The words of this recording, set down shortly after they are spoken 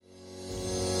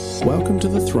Welcome to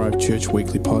the Thrive Church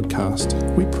Weekly Podcast.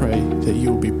 We pray that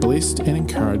you will be blessed and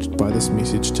encouraged by this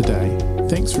message today.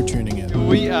 Thanks for tuning in.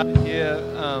 We are here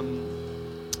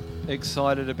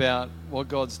excited about what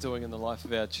God's doing in the life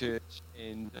of our church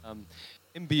and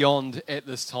beyond at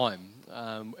this time.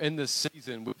 In this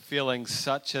season, we're feeling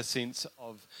such a sense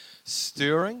of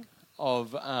stirring,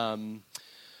 of kind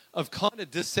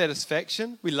of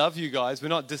dissatisfaction. We love you guys. We're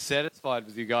not dissatisfied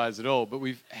with you guys at all, but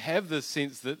we have this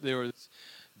sense that there is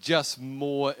just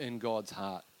more in God's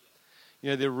heart.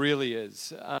 You know, there really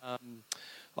is.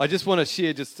 I just want to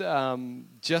share just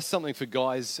something for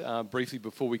guys briefly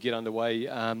before we get underway.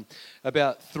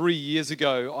 About 3 years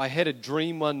ago, I had a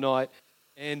dream one night,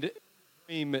 and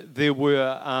in the dream there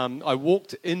were I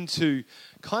walked into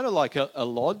kind of like a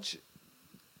lodge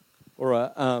or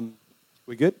a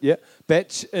we good? Yeah,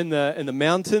 batch in the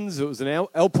mountains. It was an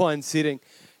alpine setting,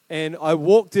 and I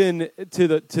walked in to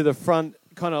the front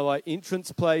kind of like entrance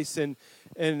place, and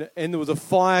there was a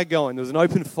fire going. There was an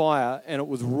open fire, and it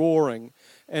was roaring.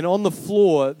 And on the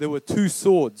floor, there were two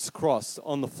swords crossed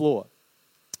on the floor.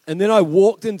 And then I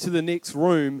walked into the next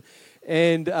room,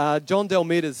 and John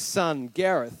Delmeta's son,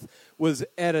 Gareth, was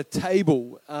at a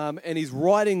table, and he's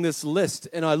writing this list.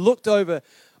 And I looked over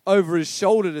his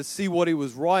shoulder to see what he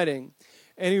was writing.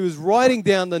 And he was writing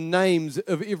down the names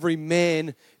of every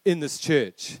man in this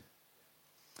church.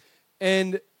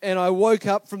 And I woke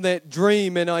up from that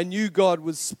dream, and I knew God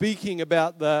was speaking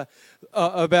about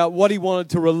about what He wanted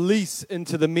to release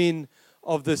into the men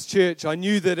of this church. I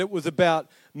knew that it was about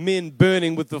men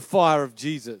burning with the fire of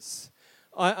Jesus.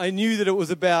 I knew that it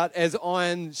was about as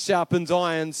iron sharpens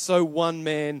iron, so one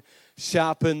man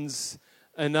sharpens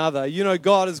another. You know,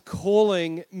 God is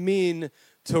calling men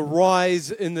to rise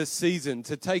in this season,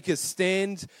 to take a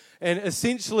stand, and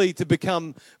essentially to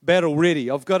become battle ready.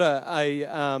 I've got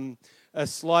a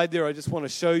slide there I just want to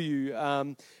show you.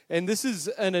 And this is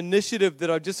an initiative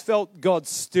that I just felt God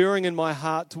stirring in my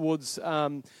heart towards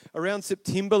around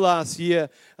September last year.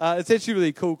 It's actually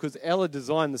really cool because Ella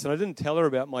designed this, and I didn't tell her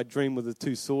about my dream with the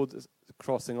two swords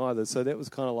crossing either. So that was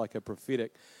kind of like a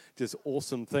prophetic, just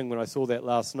awesome thing when I saw that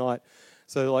last night.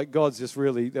 So like God's just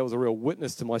really, that was a real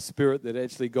witness to my spirit that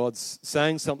actually God's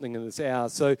saying something in this hour.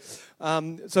 So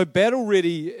battle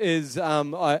ready is,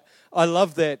 I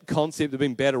love that concept of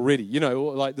being battle ready. You know,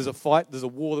 like there's a fight, there's a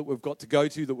war that we've got to go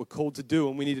to, that we're called to do,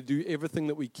 and we need to do everything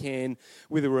that we can,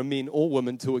 whether we're men or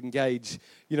women, to engage,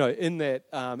 you know, in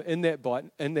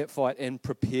that fight and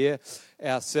prepare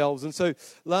ourselves. And so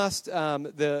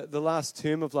the last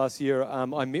term of last year,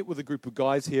 I met with a group of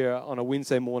guys here on a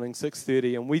Wednesday morning,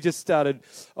 6:30, and we just started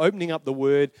opening up the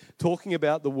Word, talking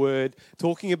about the Word,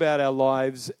 talking about our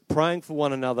lives, praying for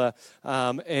one another,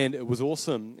 and it was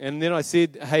awesome. And then I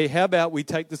said, hey, how about we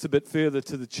take this a bit further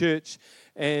to the church,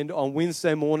 and on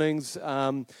Wednesday mornings,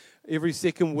 every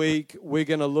second week, we're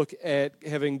going to look at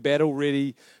having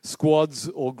battle-ready squads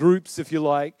or groups, if you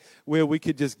like, where we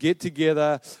could just get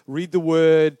together, read the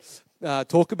Word,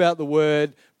 talk about the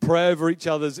Word, pray over each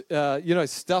other's,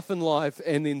 stuff in life,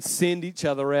 and then send each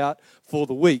other out for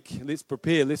the week. Let's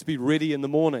prepare. Let's be ready in the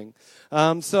morning.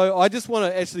 So I just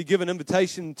want to actually give an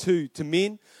invitation to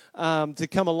men to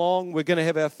come along. We're going to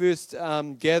have our first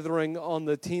gathering on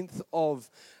the 10th of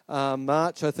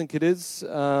March, I think it is.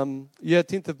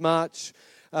 10th of March,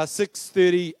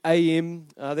 6:30 a.m.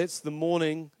 That's the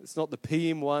morning. It's not the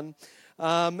p.m. one.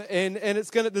 And it's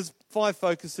there's 5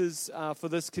 focuses for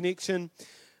this connection.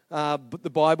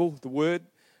 The Bible, the Word,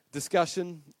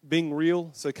 discussion, being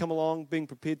real. So come along, being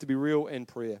prepared to be real, and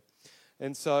prayer.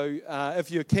 And so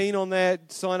if you're keen on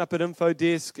that, sign up at Info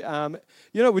Desk.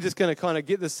 We're just going to kind of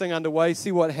get this thing underway,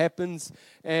 see what happens.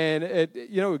 And,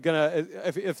 we're going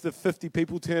to, if the 50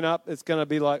 people turn up, it's going to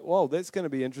be like, whoa, that's going to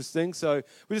be interesting. So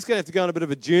we're just going to have to go on a bit of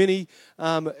a journey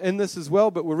in this as well,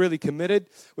 but we're really committed.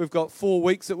 We've got 4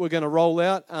 weeks that we're going to roll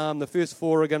out. The first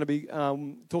 4 are going to be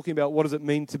talking about what does it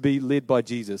mean to be led by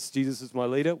Jesus. Jesus is my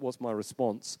leader. What's my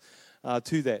response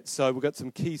to that? So we've got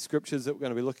some key scriptures that we're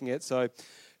going to be looking at. So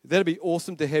that'd be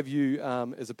awesome to have you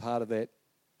as a part of that.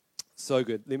 So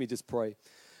good. Let me just pray.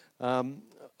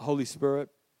 Holy Spirit,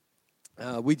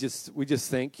 we just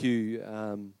thank you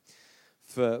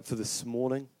for this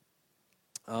morning.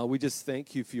 We just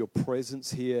thank you for your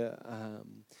presence here.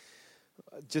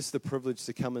 Just the privilege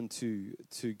to come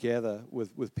to gather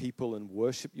with people and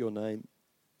worship your name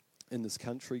in this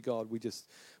country, God.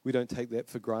 We don't take that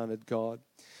for granted, God.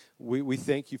 We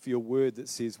thank you for your word that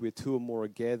says where 2 or more are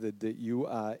gathered, that you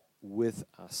are with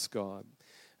us, God.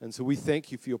 And so we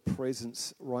thank you for your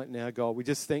presence right now, God. We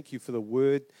just thank you for the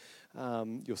word,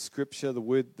 your scripture, the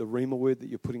word, the Rhema word that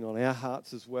you're putting on our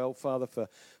hearts as well, Father, for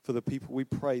the people. We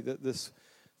pray that this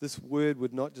this word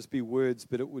would not just be words,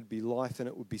 but it would be life and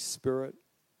it would be spirit.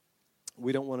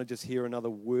 We don't want to just hear another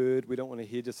word. We don't want to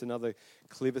hear just another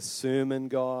clever sermon,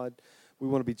 God. We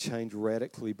want to be changed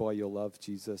radically by your love,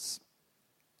 Jesus.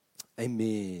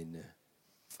 Amen.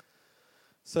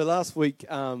 So last week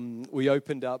we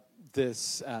opened up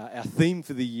this, our theme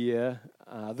for the year,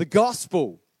 the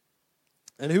gospel.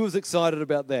 And who was excited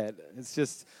about that? It's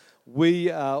just, we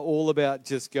are all about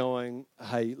just going,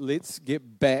 hey, let's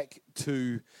get back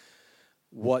to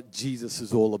what Jesus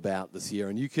is all about this year.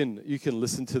 And you can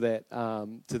listen to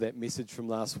that message from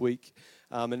last week.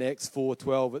 In Acts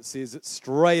 4:12, it says it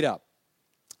straight up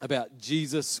about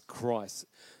Jesus Christ.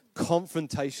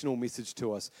 Confrontational message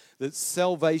to us that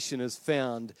salvation is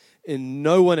found in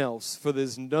no one else, for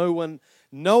there's no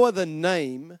other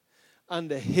name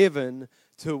under heaven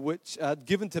to which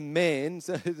given to man.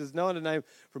 So there's no other name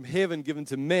from heaven given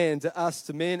to man, to us,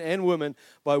 to men and women,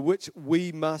 by which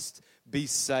we must be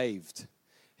saved.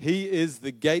 He is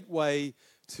the gateway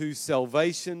to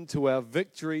salvation, to our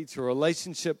victory, to a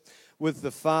relationship with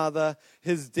the Father,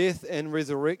 his death and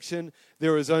resurrection.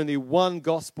 There is only one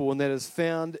gospel, and that is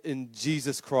found in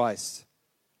Jesus Christ.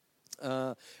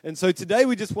 And so today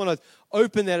we just want to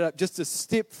open that up just a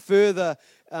step further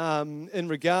in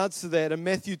regards to that. In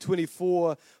Matthew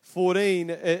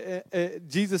 24:14,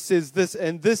 Jesus says this,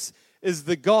 and this is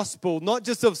the gospel, not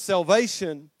just of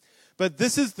salvation, but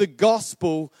this is the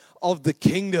gospel of the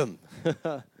kingdom.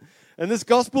 And this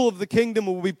gospel of the kingdom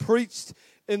will be preached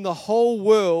in the whole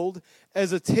world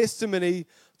as a testimony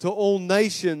to all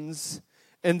nations,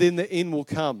 and then the end will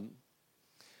come.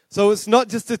 So it's not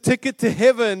just a ticket to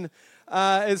heaven.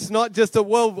 It's not just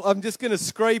I'm just going to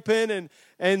scrape in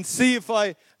and see if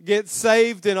I get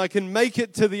saved and I can make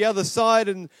it to the other side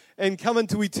and come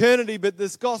into eternity. But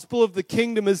this gospel of the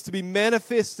kingdom is to be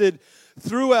manifested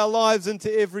through our lives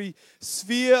into every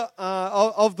sphere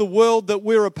of the world that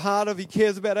we're a part of. He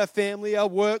cares about our family, our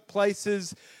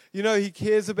workplaces. You know, he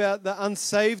cares about the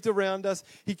unsaved around us.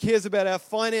 He cares about our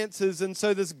finances. And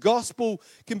so this gospel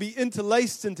can be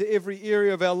interlaced into every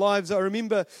area of our lives. I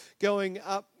remember going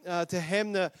up to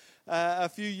Hamner a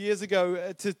few years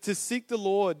ago to seek the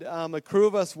Lord. A crew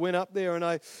of us went up there, and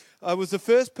I was the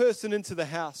first person into the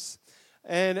house.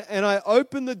 And I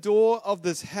opened the door of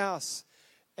this house,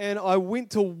 and I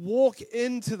went to walk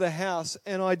into the house,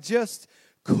 and I just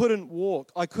couldn't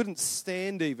walk. I couldn't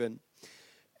stand even.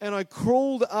 And I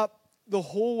crawled up the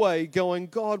hallway going,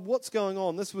 God, what's going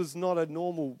on? This was not a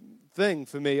normal thing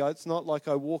for me. It's not like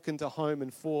I walk into home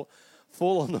and fall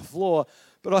on the floor.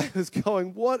 But I was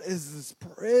going, what is this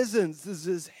presence? This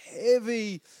is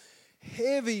heavy,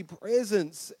 heavy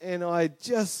presence. And I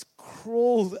just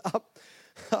crawled up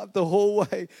the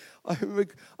hallway.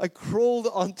 I crawled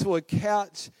onto a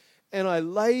couch, and I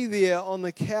lay there on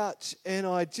the couch, and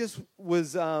I just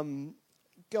was going,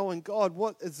 God,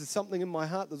 what is there something in my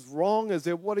heart that's wrong?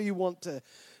 What do you want to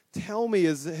tell me?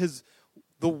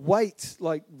 The weight,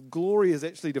 like glory is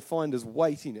actually defined as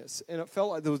weightiness. And it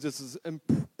felt like there was just this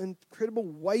incredible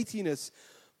weightiness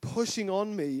pushing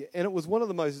on me. And it was one of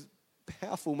the most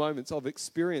powerful moments I've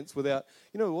experienced without,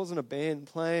 it wasn't a band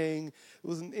playing, it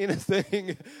wasn't anything.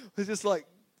 It was just like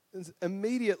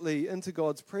immediately into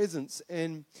God's presence.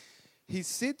 And he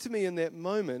said to me in that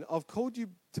moment, I've called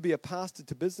you to be a pastor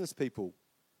to business people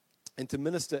and to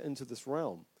minister into this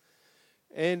realm.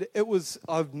 And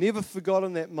I've never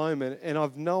forgotten that moment, and it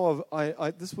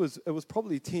was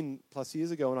probably 10 plus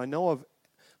years ago, and I know I've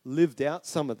lived out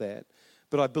some of that,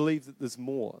 but I believe that there's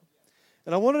more.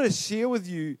 And I wanted to share with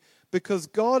you, because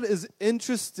God is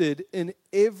interested in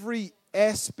every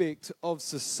aspect of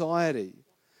society.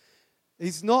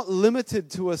 He's not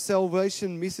limited to a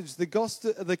salvation message.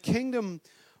 The kingdom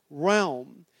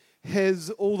realm has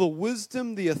all the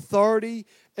wisdom, the authority,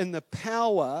 and the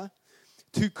power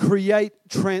to create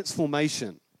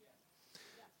transformation.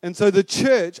 And so the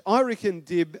church, I reckon,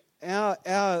 Deb,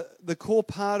 the core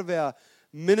part of our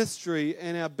ministry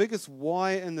and our biggest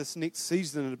why in this next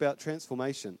season is about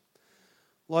transformation.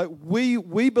 Like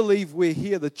we believe we're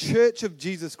here. The church of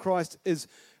Jesus Christ is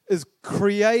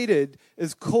created,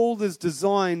 is called, is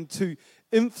designed to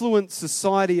influence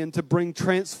society and to bring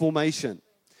transformation.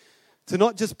 To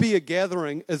not just be a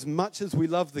gathering as much as we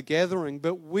love the gathering,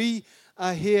 but we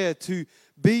are here to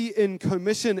be in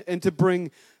commission and to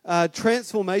bring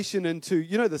transformation into,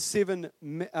 the 7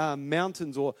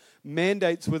 mountains or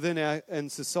mandates within in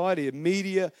society: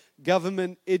 media,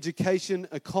 government, education,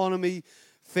 economy,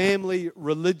 family,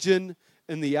 religion,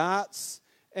 and the arts.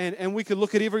 And we can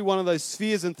look at every one of those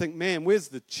spheres and think, man, where's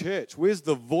the church? Where's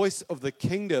the voice of the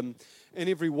kingdom in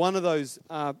every one of those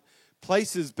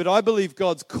places? But I believe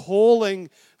God's calling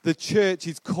the church.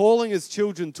 He's calling his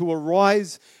children to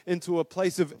arise into a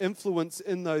place of influence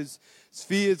in those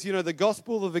spheres. You know, the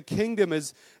gospel of the kingdom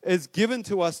is given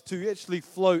to us to actually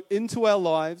flow into our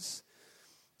lives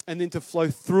and then to flow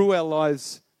through our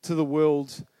lives to the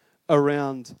world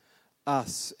around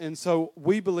us. And so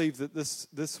we believe that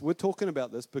this we're talking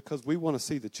about this because we want to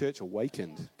see the church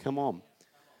awakened. Come on.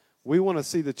 We want to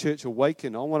see the church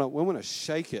awakened. We want to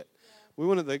shake it. We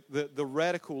want the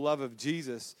radical love of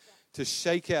Jesus to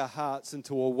shake our hearts and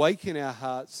to awaken our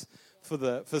hearts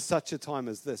for such a time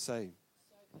as this, eh?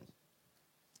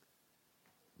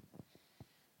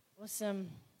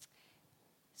 Awesome.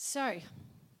 So, there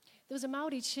was a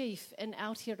Māori chief in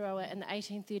Aotearoa in the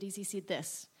 1830s. He said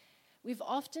this: "We've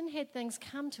often had things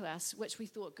come to us which we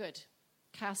thought good.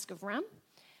 Cask of rum,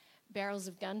 barrels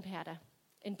of gunpowder,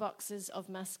 and boxes of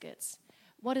muskets.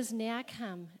 What has now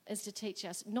come is to teach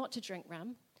us not to drink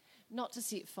rum, not to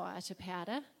set fire to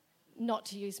powder, not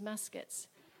to use muskets,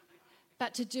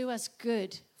 but to do us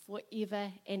good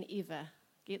forever and ever."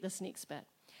 Get this next bit.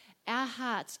 "Our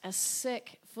hearts are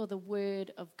sick for the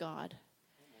word of God.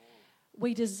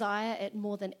 We desire it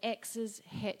more than axes,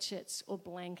 hatchets, or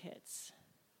blankets."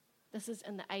 This is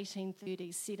in the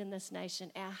 1830s, said in this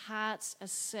nation. Our hearts are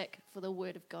sick for the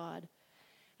word of God.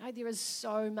 Now, there is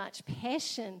so much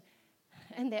passion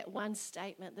in that one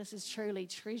statement. This is truly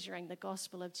treasuring the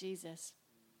gospel of Jesus.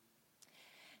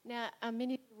 Now,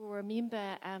 many people will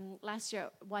remember last year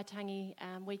at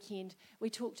Waitangi weekend, we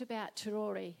talked about Te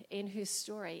Rori and her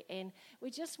story, and we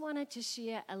just wanted to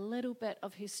share a little bit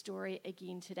of her story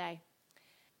again today.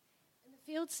 In the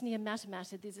fields near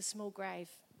Matamata, there's a small grave.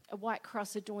 A white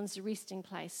cross adorns the resting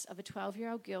place of a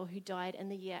 12-year-old girl who died in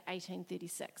the year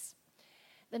 1836.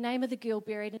 The name of the girl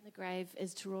buried in the grave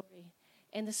is Te Rori,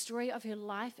 and the story of her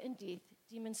life and death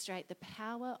demonstrate the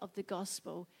power of the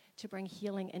gospel to bring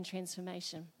healing and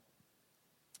transformation.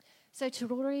 So Te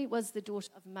Rori was the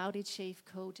daughter of a Māori chief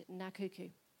called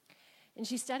Ngā and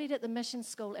she studied at the mission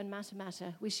school in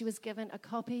Matamata, where she was given a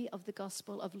copy of the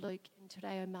Gospel of Luke in Te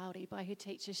Reo Māori by her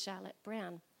teacher Charlotte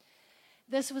Brown.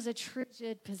 This was a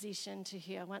treasured possession to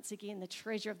her, once again, the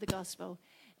treasure of the gospel.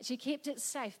 She kept it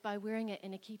safe by wearing it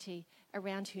in a kiti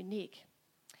around her neck.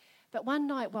 But one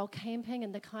night while camping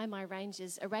in the Kaimai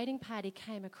Ranges, a raiding party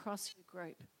came across her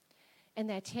group, and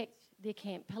they attacked their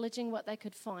camp, pillaging what they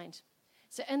could find.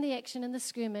 So in the action, in the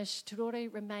skirmish, Te Rori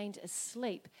remained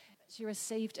asleep. She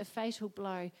received a fatal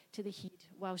blow to the head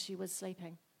while she was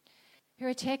sleeping. Her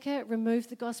attacker removed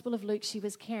the Gospel of Luke she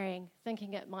was carrying,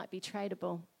 thinking it might be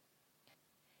tradable.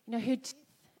 You know, her death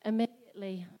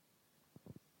immediately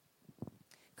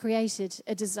created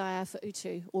a desire for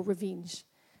utu, or revenge.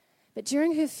 But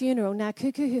during her funeral,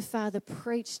 Ngā her father,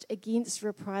 preached against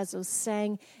reprisals,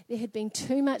 saying there had been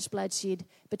too much bloodshed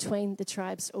between the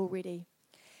tribes already.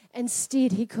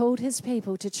 Instead, he called his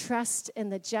people to trust in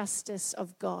the justice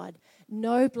of God.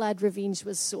 No blood revenge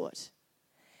was sought.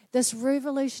 This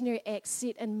revolutionary act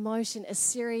set in motion a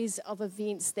series of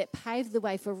events that paved the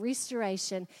way for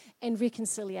restoration and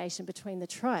reconciliation between the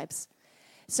tribes.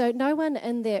 So no one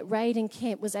in that raiding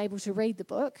camp was able to read the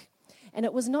book, and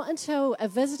it was not until a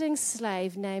visiting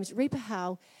slave named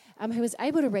Ripahau, who was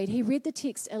able to read, he read the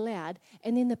text aloud,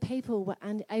 and then the people were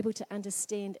able to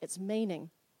understand its meaning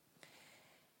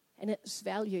and its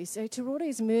value. So Te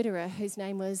Rori's murderer, whose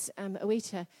name was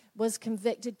Uita, was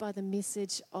convicted by the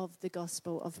message of the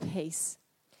gospel of peace.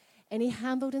 And he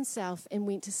humbled himself and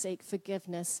went to seek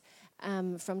forgiveness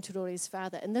from Te Rori's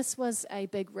father. And this was a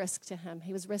big risk to him.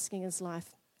 He was risking his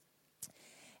life.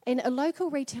 And a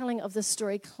local retelling of the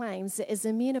story claims that as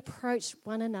the men approached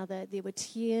one another, there were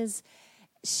tears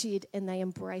shed and they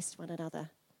embraced one another.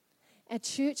 A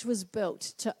church was built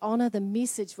to honour the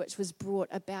message which was brought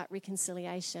about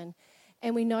reconciliation.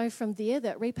 And we know from there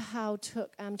that Ripahau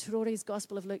took Te Rori's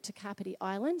Gospel of Luke to Kapiti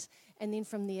Island, and then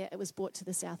from there it was brought to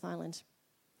the South Island.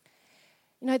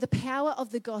 You know, the power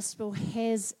of the gospel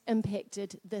has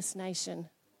impacted this nation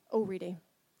already.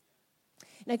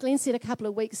 Now, Glen said a couple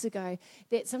of weeks ago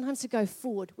that sometimes to go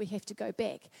forward, we have to go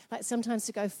back. Like sometimes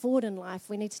to go forward in life,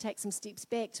 we need to take some steps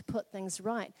back to put things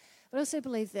right. But I also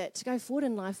believe that to go forward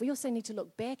in life, we also need to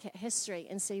look back at history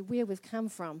and see where we've come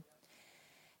from.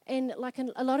 And like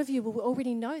a lot of you will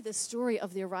already know the story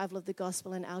of the arrival of the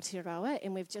gospel in Aotearoa,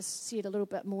 and we've just said a little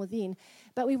bit more then.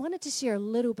 But we wanted to share a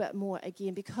little bit more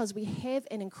again because we have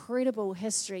an incredible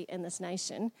history in this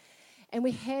nation, and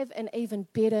we have an even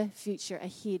better future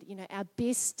ahead. You know, our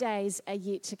best days are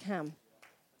yet to come.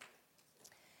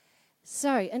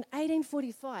 So, in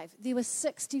 1845, there were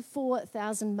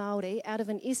 64,000 Māori out of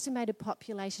an estimated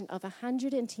population of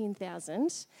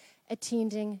 110,000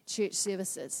 attending church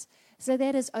services. So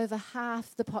that is over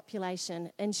half the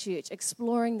population in church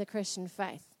exploring the Christian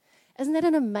faith. Isn't that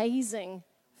an amazing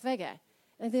figure?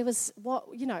 And there was,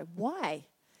 why?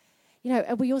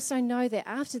 And we also know that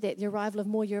after that, the arrival of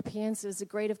more Europeans, there was a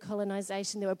greed of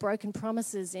colonization, there were broken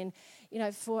promises, and,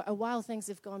 for a while things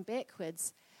have gone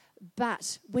backwards.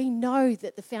 But we know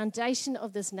that the foundation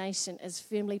of this nation is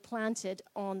firmly planted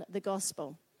on the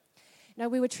gospel.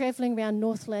 We were traveling around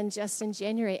Northland just in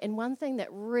January, and one thing that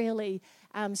really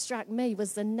struck me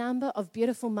was the number of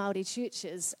beautiful Māori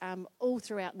churches all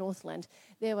throughout Northland.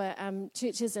 There were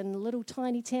churches in little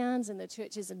tiny towns, and the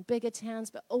churches in bigger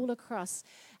towns, but all across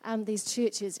these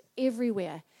churches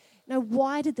everywhere.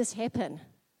 Why did this happen?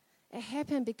 It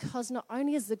happened because not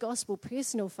only is the gospel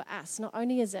personal for us, not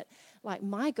only is it like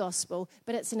my gospel,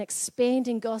 but it's an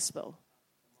expanding gospel.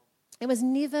 It was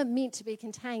never meant to be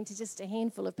contained to just a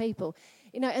handful of people.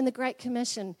 In the Great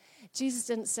Commission, Jesus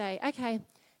didn't say, okay,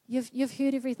 you've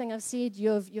heard everything I've said,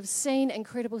 you've seen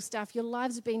incredible stuff, your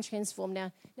lives have been transformed.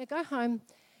 Now go home,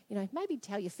 maybe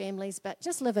tell your families, but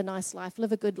just live a nice life,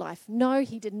 live a good life. No,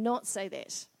 he did not say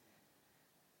that.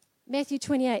 Matthew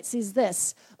 28 says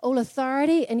this, all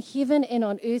authority in heaven and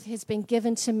on earth has been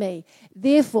given to me.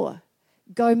 Therefore,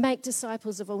 go make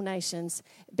disciples of all nations,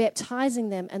 baptizing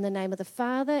them in the name of the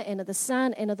Father and of the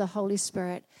Son and of the Holy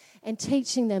Spirit, and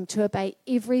teaching them to obey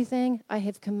everything I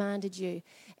have commanded you.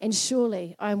 And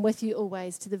surely I am with you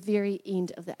always to the very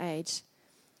end of the age.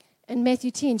 In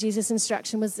Matthew 10, Jesus'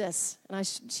 instruction was this, and I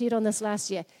shared on this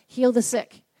last year, heal the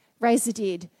sick, raise the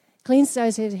dead, cleanse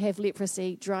those who have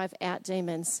leprosy, drive out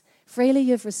demons. Freely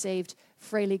you've received,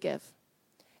 freely give.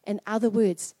 In other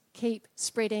words, keep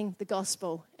spreading the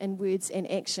gospel in words and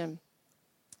action.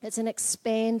 It's an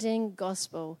expanding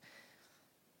gospel,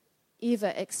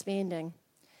 ever expanding.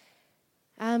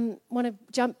 I want to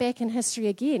jump back in history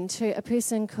again to a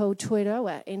person called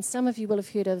Toiroa, and some of you will have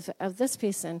heard of this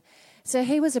person. So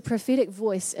he was a prophetic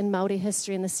voice in Māori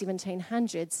history in the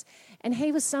 1700s, and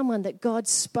he was someone that God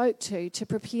spoke to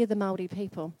prepare the Māori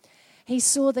people. He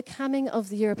saw the coming of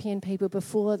the European people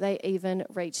before they even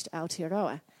reached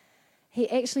Aotearoa. He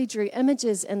actually drew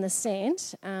images in the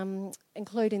sand,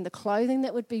 including the clothing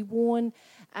that would be worn,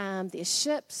 their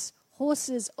ships,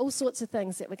 horses, all sorts of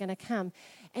things that were going to come.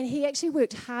 And he actually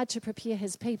worked hard to prepare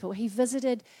his people. He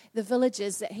visited the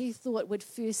villages that he thought would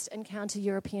first encounter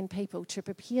European people to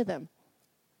prepare them.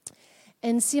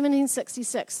 In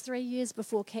 1766, 3 years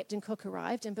before Captain Cook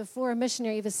arrived and before a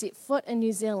missionary ever set foot in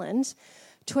New Zealand,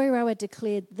 Toiroa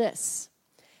declared this,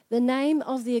 the name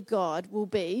of their God will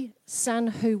be Son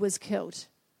Who Was Killed,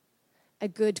 a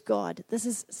good God. This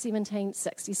is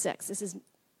 1766. This is,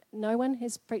 no one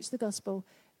has preached the gospel.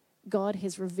 God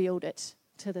has revealed it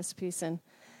to this person.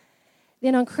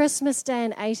 Then on Christmas Day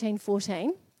in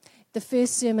 1814, the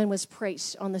first sermon was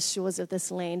preached on the shores of this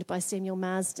land by Samuel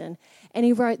Marsden, and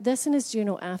he wrote this in his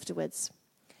journal afterwards.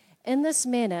 In this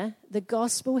manner, the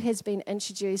gospel has been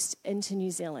introduced into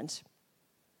New Zealand.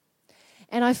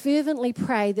 And I fervently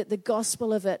pray that the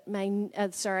gospel of it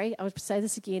I'll say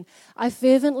this again. I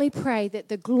fervently pray that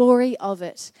the glory of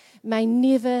it may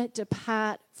never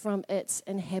depart from its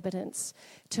inhabitants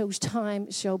till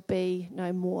time shall be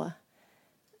no more.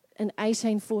 In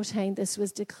 1814, this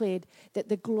was declared that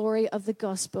the glory of the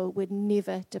gospel would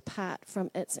never depart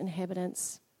from its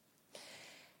inhabitants.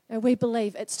 And we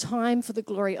believe it's time for the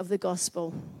glory of the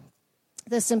gospel,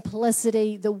 the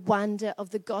simplicity, the wonder of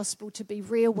the gospel to be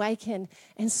reawakened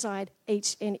inside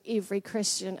each and every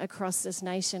Christian across this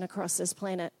nation, across this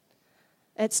planet.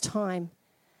 It's time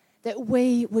that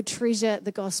we would treasure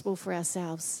the gospel for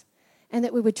ourselves and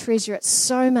that we would treasure it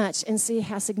so much and see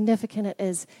how significant it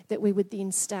is that we would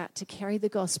then start to carry the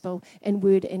gospel in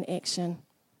word and action.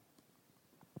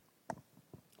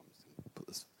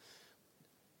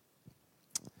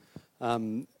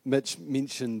 Mitch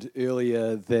mentioned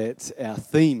earlier that our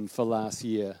theme for last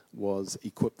year was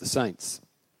Equip the Saints.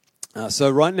 So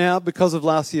right now, because of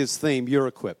last year's theme, you're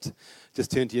equipped.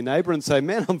 Just turn to your neighbour and say,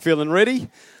 man, I'm feeling ready.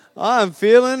 I'm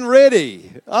feeling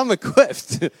ready. I'm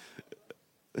equipped.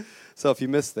 So if you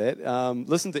missed that,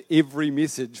 listen to every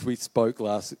message we spoke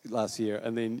last year,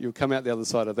 and then you'll come out the other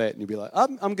side of that and you'll be like,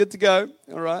 I'm good to go,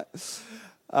 all right?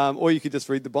 Or you could just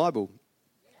read the Bible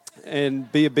and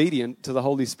be obedient to the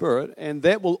Holy Spirit, and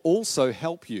that will also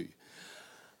help you.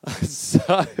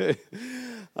 So,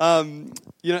 an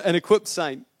equipped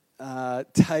saint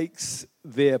takes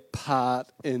their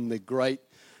part in the Great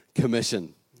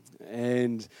Commission.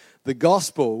 And the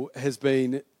gospel has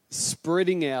been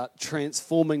spreading out,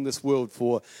 transforming this world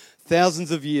for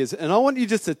thousands of years. And I want you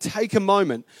just to take a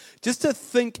moment just to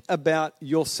think about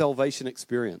your salvation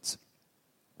experience.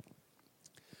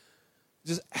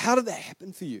 Just how did that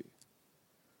happen for you?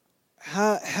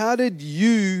 how did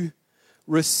you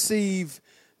receive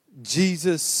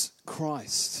Jesus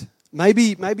Christ?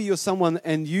 Maybe you're someone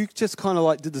and you just kind of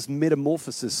like did this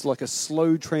metamorphosis, like a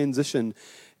slow transition,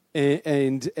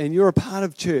 and you're a part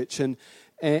of church, and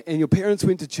your parents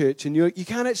went to church, and you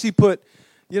can't actually put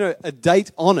a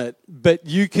date on it, but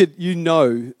you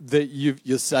know that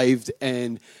you're saved,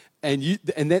 and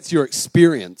that's your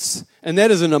experience, and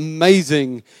that is an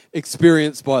amazing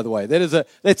experience, by the way.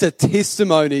 That's a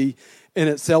testimony in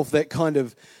itself, that kind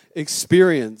of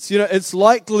experience. It's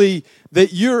likely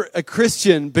that you're a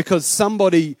Christian because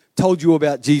somebody told you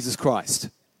about Jesus Christ.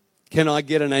 Can I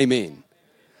get an amen?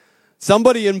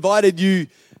 Somebody invited you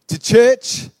to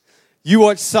church. You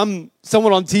watched someone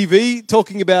on TV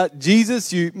talking about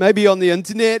Jesus. You maybe on the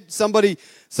internet,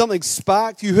 something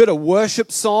sparked. You heard a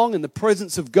worship song and the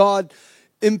presence of God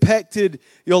impacted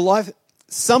your life.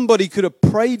 Somebody could have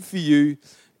prayed for you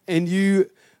and you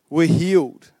were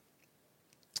healed.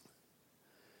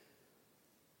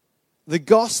 The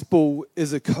gospel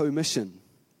is a commission.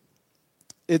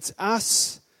 It's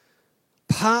us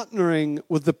partnering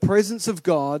with the presence of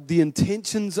God, the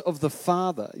intentions of the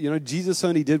Father. Jesus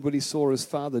only did what he saw his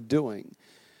Father doing.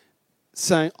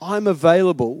 Saying, I'm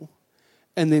available,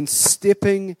 and then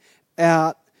stepping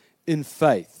out in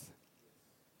faith.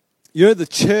 The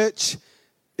church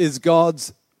is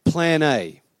God's plan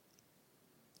A.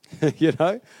 Turn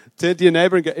to your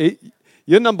neighbor and go,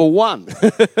 you're number one.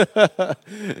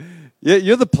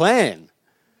 You're the plan.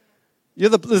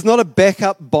 There's not a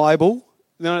backup Bible.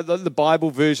 No, the Bible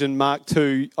version, Mark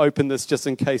 2, open this just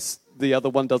in case the other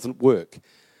one doesn't work.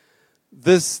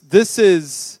 This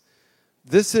is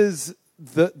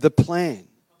the plan.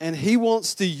 And he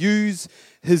wants to use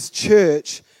his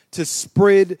church to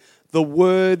spread the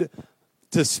word,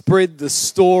 to spread the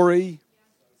story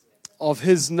of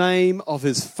his name, of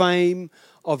his fame,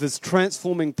 of his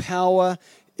transforming power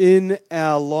in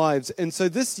our lives. And so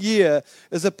this year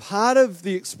is a part of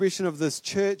the expression of this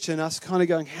church and us kind of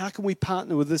going, how can we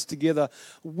partner with this together?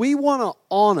 We want to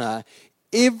honor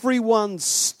everyone's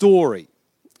story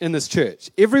in this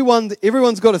church.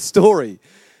 Everyone's got a story.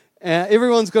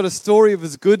 Everyone's got a story of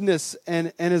his goodness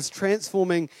and his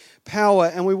transforming power.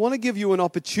 And we want to give you an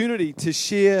opportunity to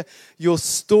share your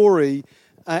story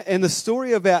and the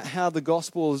story about how the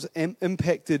gospel has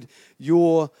impacted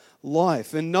your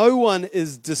life. And no one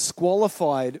is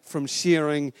disqualified from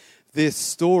sharing their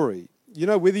story.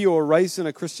 Whether you were raised in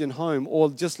a Christian home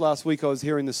or just last week I was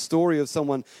hearing the story of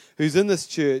someone who's in this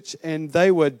church and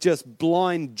they were just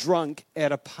blind drunk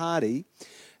at a party,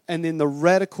 and then the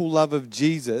radical love of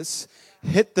Jesus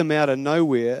hit them out of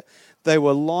nowhere. They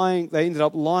ended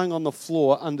up lying on the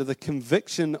floor under the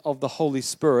conviction of the Holy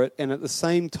Spirit and at the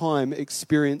same time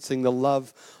experiencing the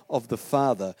love of the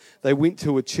Father. They went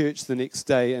to a church the next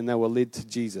day and they were led to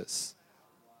Jesus.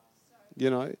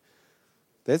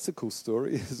 That's a cool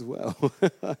story as well.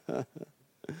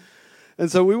 And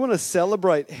so we want to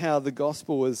celebrate how the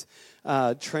gospel has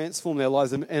transformed their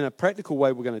lives. And a practical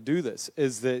way we're going to do this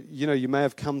is that, you may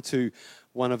have come to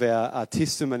one of our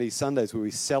testimony Sundays where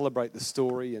we celebrate the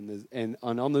story and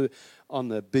on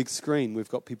the big screen we've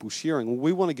got people sharing. Well,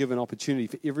 we want to give an opportunity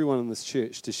for everyone in this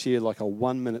church to share like a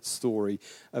 1-minute story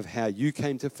of how you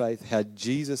came to faith, how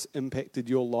Jesus impacted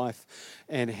your life,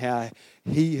 and how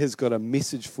he has got a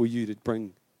message for you to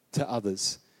bring to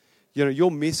others.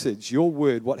 Your message, your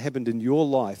word, what happened in your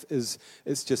life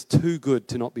it's just too good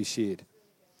to not be shared.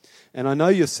 And I know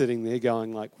you're sitting there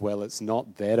going like, well, it's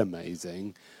not that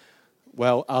amazing.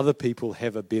 Well, other people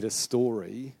have a better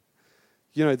story.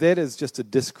 That is just a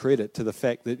discredit to the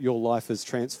fact that your life is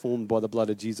transformed by the blood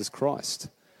of Jesus Christ.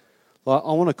 Like,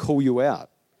 I want to call you out.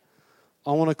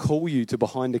 I want to call you to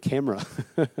behind a camera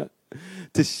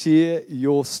to share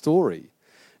your story.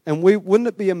 And wouldn't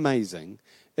it be amazing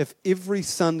if every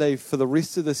Sunday for the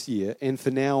rest of this year and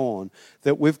for now on,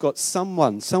 that we've got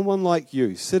someone like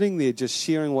you sitting there just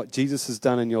sharing what Jesus has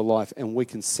done in your life, and we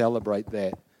can celebrate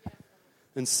that.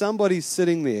 And somebody's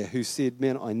sitting there who said,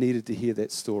 man, I needed to hear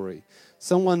that story.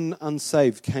 Someone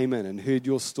unsaved came in and heard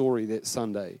your story that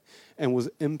Sunday and was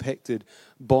impacted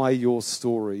by your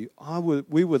story.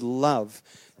 We would love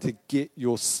to get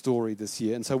your story this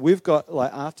year. And so we've got,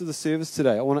 after the service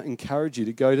today, I want to encourage you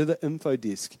to go to the info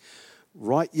desk,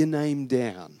 write your name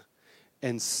down,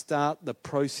 and start the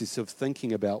process of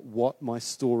thinking about what my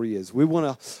story is. We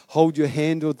want to hold your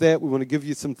hand with that. We want to give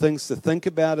you some things to think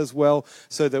about as well,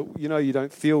 so that you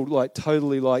don't feel like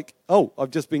totally like, oh,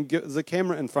 I've just been there's a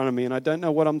camera in front of me and I don't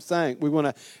know what I'm saying. We want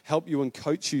to help you and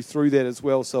coach you through that as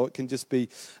well, so it can just be,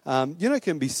 it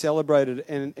can be celebrated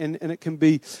and it can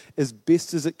be as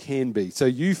best as it can be. So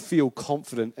you feel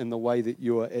confident in the way that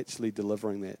you are actually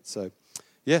delivering that. So,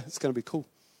 yeah, it's going to be cool.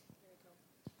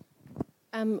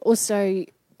 Also,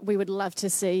 we would love to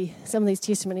see some of these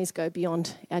testimonies go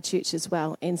beyond our church as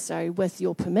well. And so with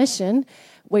your permission,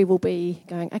 we will be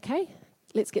going, okay,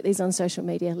 let's get these on social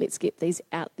media. Let's get these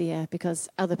out there because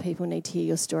other people need to hear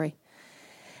your story.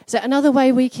 So another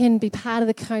way we can be part of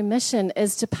the co-mission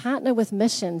is to partner with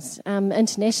missions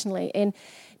internationally. And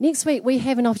next week we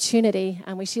have an opportunity,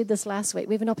 and we shared this last week,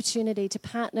 we have an opportunity to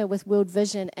partner with World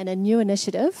Vision in a new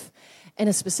initiative in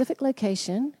a specific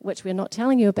location, which we're not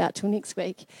telling you about till next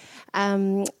week,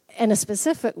 in a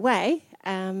specific way.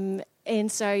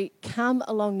 And so come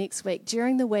along next week.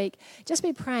 During the week, just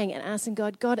be praying and asking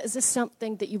God, is this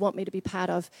something that you want me to be part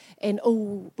of? And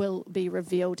all will be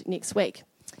revealed next week.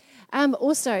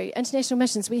 Also, international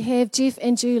missions, we have Jeff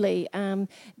and Julie.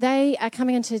 They are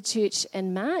coming into church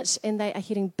in March, and they are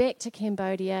heading back to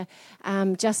Cambodia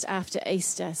just after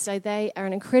Easter. So they are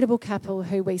an incredible couple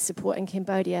who we support in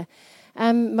Cambodia.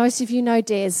 Most of you know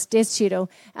Daz Cheadle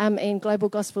and Global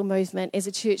Gospel Movement. As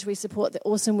a church, we support the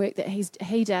awesome work that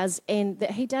he does, and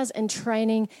that he does in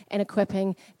training and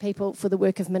equipping people for the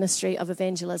work of ministry of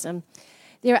evangelism.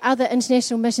 There are other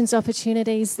international missions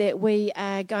opportunities that we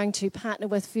are going to partner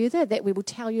with further that we will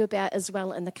tell you about as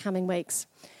well in the coming weeks.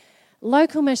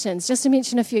 Local missions, just to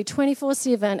mention a few,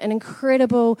 24/7, an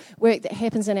incredible work that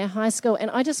happens in our high school. And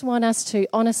I just want us to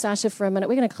honour Sasha for a minute.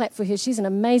 We're going to clap for her. She's an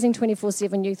amazing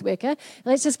 24/7 youth worker.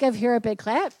 Let's just give her a big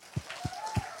clap.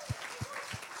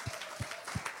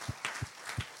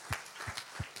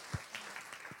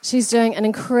 She's doing an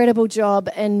incredible job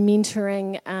in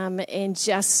mentoring and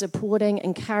just supporting,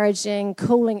 encouraging,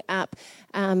 calling up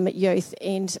youth.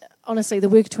 And honestly, the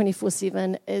work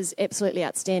 24/7 is absolutely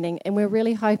outstanding. And we're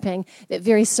really hoping that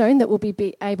very soon that we'll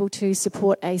be able to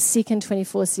support a second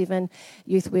 24/7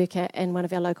 youth worker in one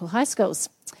of our local high schools.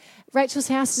 Rachel's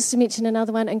House, just to mention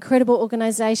another one, incredible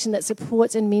organisation that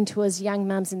supports and mentors young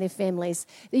mums and their families.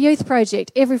 The Youth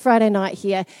Project, every Friday night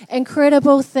here.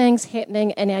 Incredible things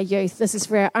happening in our youth. This is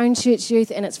for our own church youth,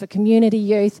 and it's for community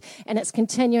youth, and it's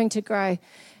continuing to grow.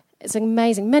 It's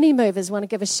amazing. Mini Movers, want to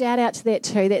give a shout out to that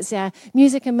too. That's our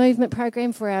music and movement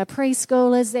program for our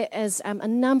preschoolers. That is a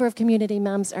number of community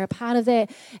mums are a part of that,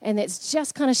 and that's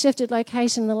just kind of shifted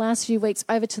location in the last few weeks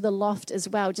over to the loft as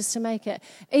well, just to make it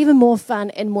even more fun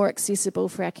and more accessible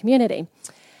for our community.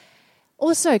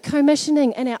 Also,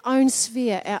 commissioning in our own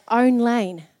sphere, our own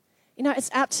lane.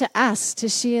 It's up to us to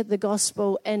share the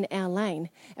gospel in our lane.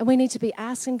 And we need to be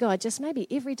asking God, just maybe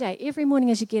every day, every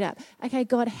morning as you get up, okay,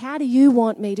 God, how do you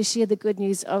want me to share the good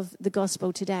news of the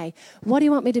gospel today? What do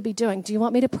you want me to be doing? Do you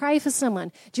want me to pray for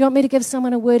someone? Do you want me to give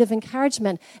someone a word of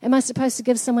encouragement? Am I supposed to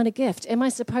give someone a gift? Am I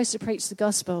supposed to preach the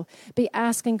gospel? Be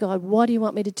asking God, what do you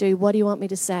want me to do? What do you want me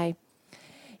to say?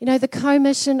 The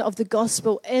commission of the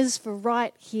gospel is for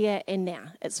right here and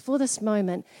now. It's for this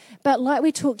moment. But like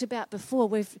we talked about before,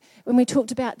 when we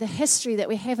talked about the history that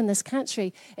we have in this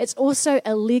country, it's also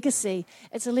a legacy.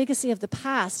 It's a legacy of the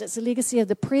past. It's a legacy of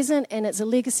the present, and it's a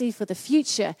legacy for the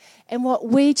future. And what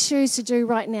we choose to do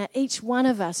right now, each one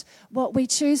of us, what we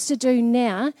choose to do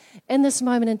now in this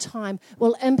moment in time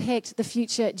will impact the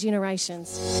future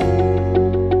generations.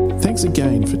 Thanks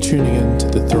again for tuning in to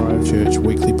the Thrive Church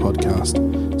Weekly Podcast.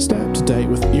 Stay up to date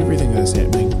with everything that is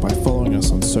happening by following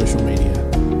us on